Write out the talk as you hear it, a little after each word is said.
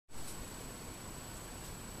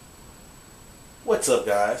What's up,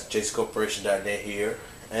 guys? JCCorporation.net here,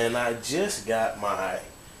 and I just got my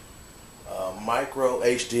micro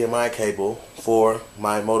HDMI cable for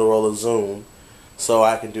my Motorola Xoom, so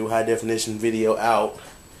I can do high definition video out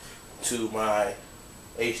to my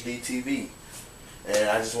HD TV. And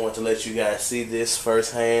I just want to let you guys see this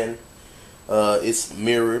firsthand. It's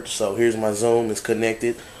mirrored, so here's my Xoom. It's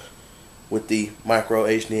connected with the micro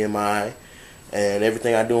HDMI, and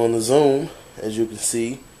everything I do on the Xoom, as you can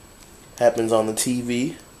see, happens on the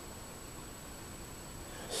TV.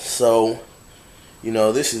 So, you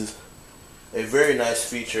know, this is a very nice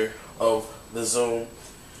feature of the Xoom.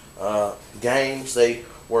 Games, they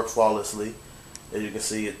work flawlessly. As you can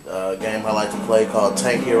see, a game I like to play called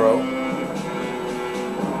Tank Hero.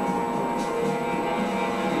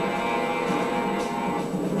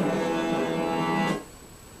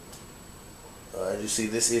 As you see,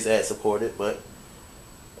 this is ad supported, but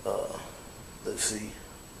let's see.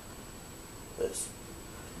 Let's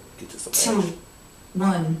get to some action. 2,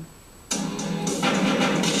 1.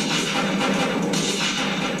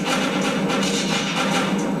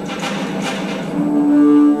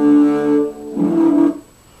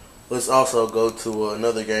 Let's also go to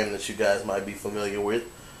another game that you guys might be familiar with,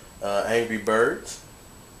 Angry Birds.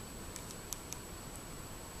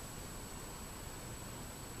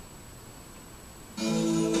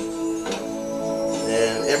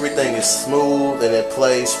 And everything is smooth and it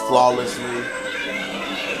plays flawlessly.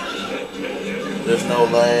 There's no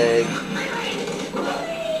lag.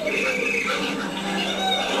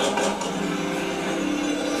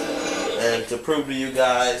 And to prove to you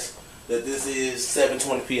guys that this is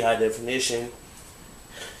 720p high definition,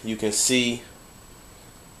 you can see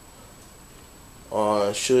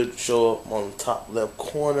should show up on the top left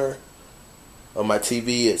corner of my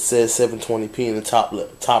TV. It says 720p in the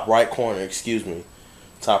top right corner, excuse me,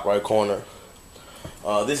 top right corner.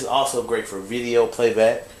 This is also great for video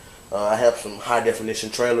playback. I have some high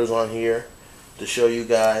definition trailers on here to show you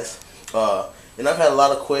guys, and I've had a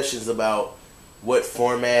lot of questions about what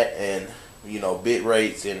format and, you know, bit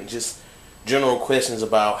rates and just general questions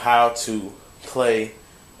about how to play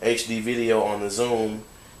HD video on the Xoom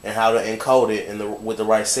and how to encode it with the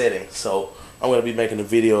right settings. So I'm going to be making a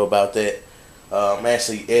video about that. I'm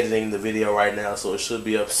actually editing the video right now, so it should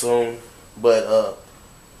be up soon. But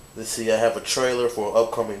let's see, I have a trailer for an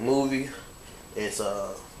upcoming movie. It's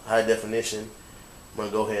high definition. I'm going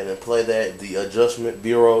to go ahead and play that, the Adjustment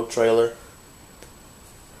Bureau trailer.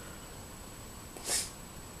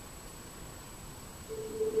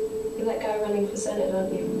 You're that guy running for Senate,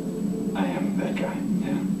 aren't you? I am that guy,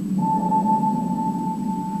 yeah.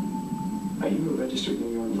 Are you a registered New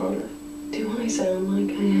York voter? Do I sound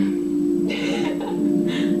like I am?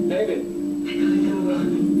 David. I gotta go.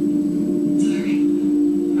 Sorry.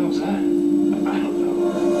 How was that? I don't know.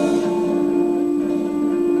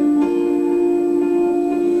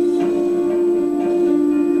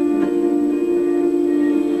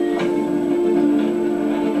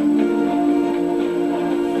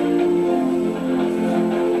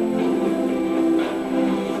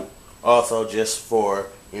 Also, just for,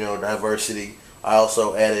 you know, diversity, I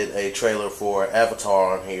also added a trailer for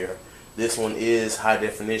Avatar on here. This one is high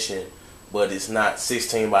definition, but it's not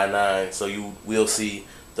 16:9, so you will see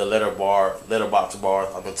the letterbox bar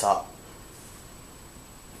on the top.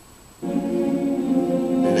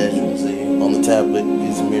 And as you can see, on the tablet,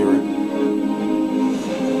 it's mirrored.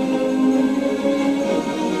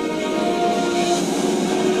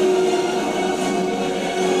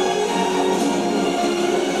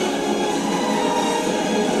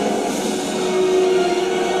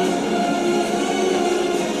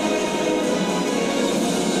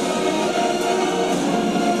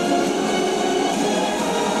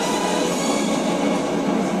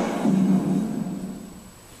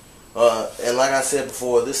 And like I said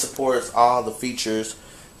before, this supports all the features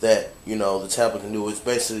that, you know, the tablet can do. It's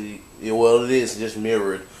basically, well, it is just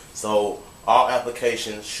mirrored, so all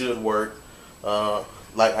applications should work.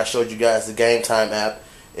 Like I showed you guys the Game Time app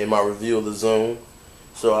in my review of the Xoom,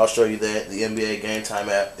 so I'll show you that, the NBA Game Time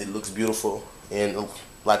app. It looks beautiful, and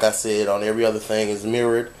like I said, on every other thing is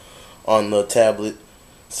mirrored on the tablet,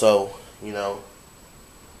 so, you know,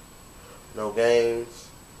 no games.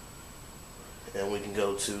 And we can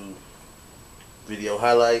go to video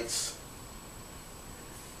highlights.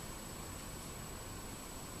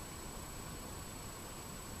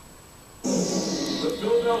 The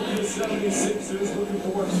Philadelphia 76ers looking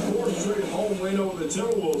for a fourth straight home win over the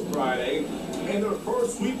Timberwolves Friday, and their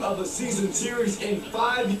first sweep of the season series in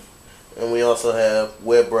 5 years. And we also have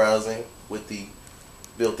web browsing with the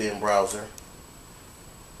built-in browser,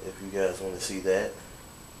 if you guys want to see that.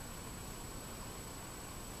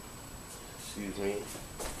 Excuse me.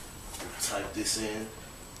 Type this in.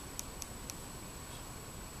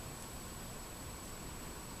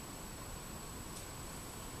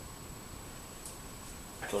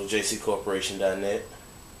 Go to jccorporation.net.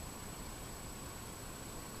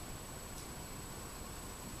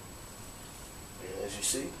 And as you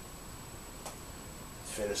see,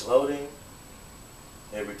 it's finished loading.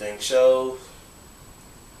 Everything shows.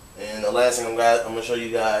 And the last thing I'm going to show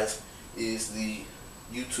you guys is the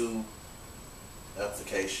YouTube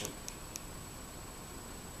application.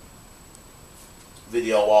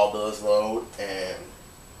 Video wall does load, and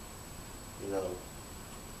you know,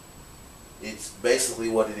 it's basically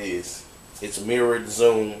what it is. It's mirrored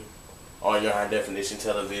zoom on your high definition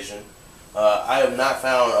television. I have not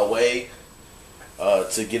found a way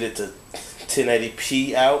to get it to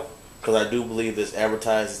 1080p out, because I do believe this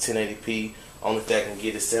advertised as 1080p. Only thing I can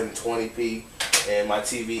get is 720p, and my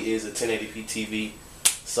TV is a 1080p TV.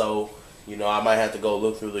 So, you know, I might have to go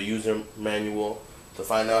look through the user manual to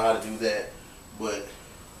find out how to do that. But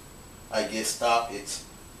I guess stock it's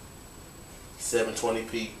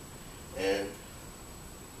 720p, and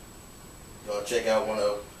go check out one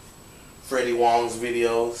of Freddie Wong's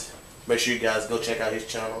videos. Make sure you guys go check out his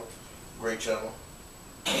channel. Great channel.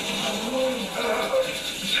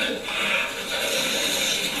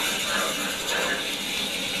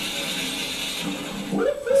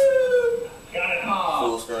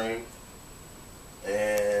 Full screen,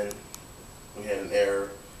 and we had an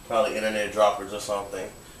error, probably internet droppers or something.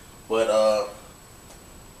 But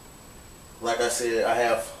like I said, I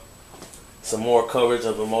have some more coverage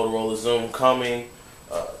of the Motorola Xoom coming.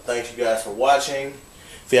 Thanks you guys for watching.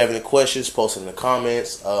 If you have any questions, post in the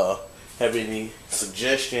comments. Have any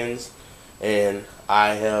suggestions, and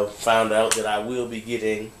I have found out that I will be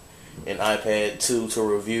getting an iPad 2 to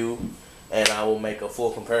review, and I will make a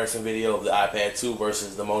full comparison video of the iPad 2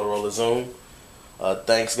 versus the Motorola Xoom.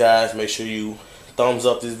 Thanks guys. Make sure you thumbs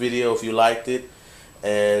up this video if you liked it,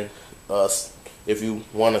 and if you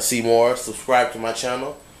want to see more, subscribe to my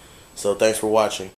channel. So thanks for watching.